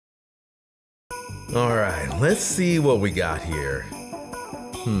All right, let's see what we got here.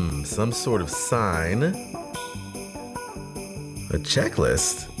 Some sort of sign. A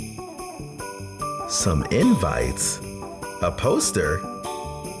checklist. Some invites. A poster.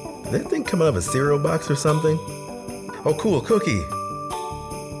 Did that thing come out of a cereal box or something? Oh, cool, cookie.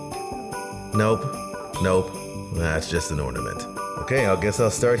 Nope. That's just an ornament. Okay, I guess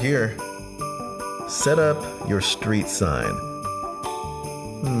I'll start here. Set up your street sign.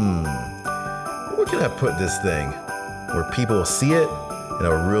 Where can I put this thing? Where people will see it and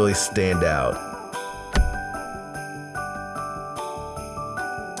it'll really stand out.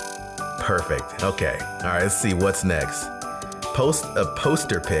 Perfect. Okay. All right, let's see what's next. Post a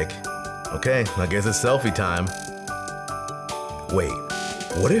poster pic. Okay, I guess it's selfie time. Wait,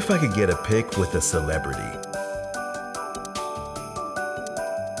 what if I could get a pic with a celebrity?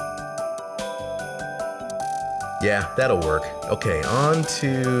 Yeah, that'll work. Okay, on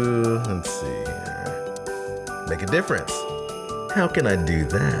to, let's see here. Make a difference. How can I do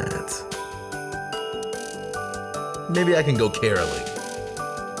that? Maybe I can go caroling.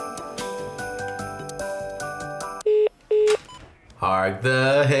 Hark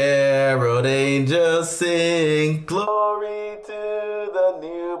the herald angels sing, glory to the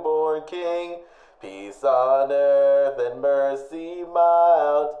newborn King. Peace on earth and mercy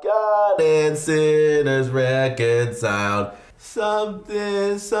mild, God and sinners reconciled.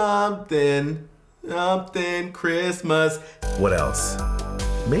 Something, Christmas. What else?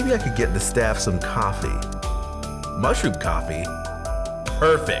 Maybe I could get the staff some coffee. Mushroom coffee?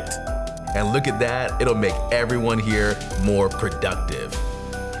 Perfect. And look at that, it'll make everyone here more productive.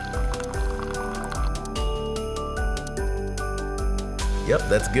 Yep,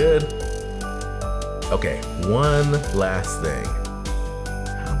 that's good. Okay, one last thing.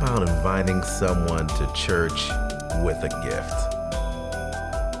 How about inviting someone to church with a gift?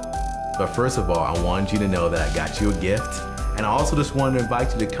 But first of all, I wanted you to know that I got you a gift. And I also just wanted to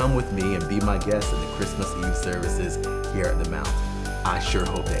invite you to come with me and be my guest at the Christmas Eve services here at the Mount. I sure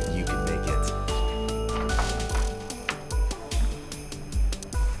hope that you can make it.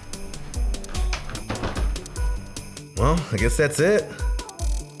 Well, I guess that's it.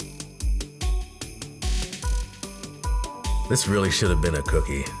 This really should have been a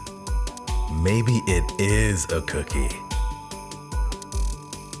cookie. Maybe it is a cookie.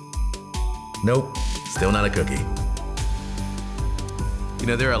 Nope, still not a cookie. You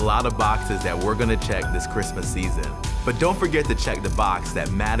know, there are a lot of boxes that we're gonna check this Christmas season, but don't forget to check the box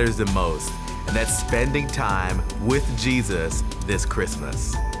that matters the most, and that's spending time with Jesus this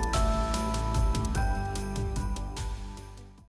Christmas.